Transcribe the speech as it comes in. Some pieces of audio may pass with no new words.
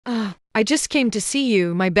I just came to see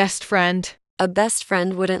you, my best friend. A best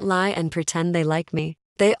friend wouldn't lie and pretend they like me.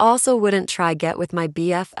 They also wouldn't try get with my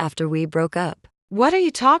BF after we broke up. What are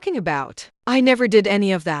you talking about? I never did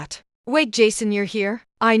any of that. Wait, Jason, you're here?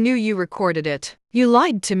 I knew you recorded it. You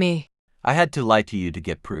lied to me. I had to lie to you to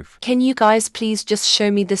get proof. Can you guys please just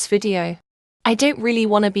show me this video? I don't really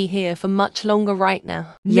want to be here for much longer right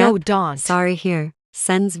now. No, Yep. don't. Sorry here.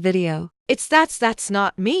 Sends video. That's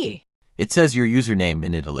not me. It says your username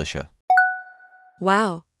in it, Alicia.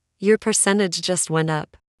 Wow. Your percentage just went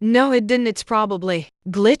up. No, it didn't. It's probably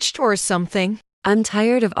glitched or something. I'm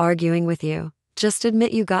tired of arguing with you. Just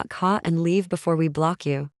admit you got caught and leave before we block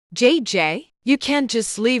you. JJ, you can't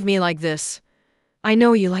just leave me like this. I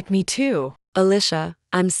know you like me too. Alicia,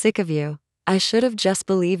 I'm sick of you. I should have just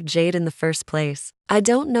believed Jade in the first place. I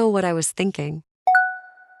don't know what I was thinking.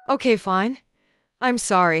 Okay, fine. I'm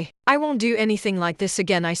sorry. I won't do anything like this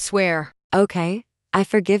again, I swear. Okay, I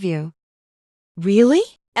forgive you. Really?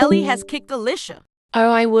 Ellie has kicked Alicia. Oh,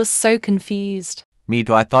 I was so confused. Me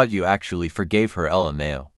too, I thought you actually forgave her,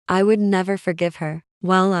 LMAO. I would never forgive her.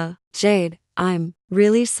 Well, Jade, I'm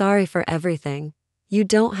really sorry for everything. You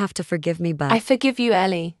don't have to forgive me, but I forgive you,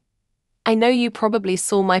 Ellie. I know you probably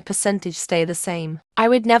saw my percentage stay the same. I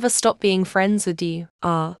would never stop being friends with you.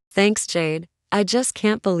 Aw, thanks, Jade. I just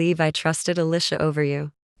can't believe I trusted Alicia over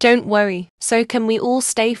you. Don't worry. So can we all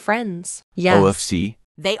stay friends? Yes. OFC?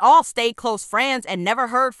 They all stayed close friends and never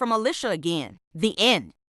heard from Alicia again. The end.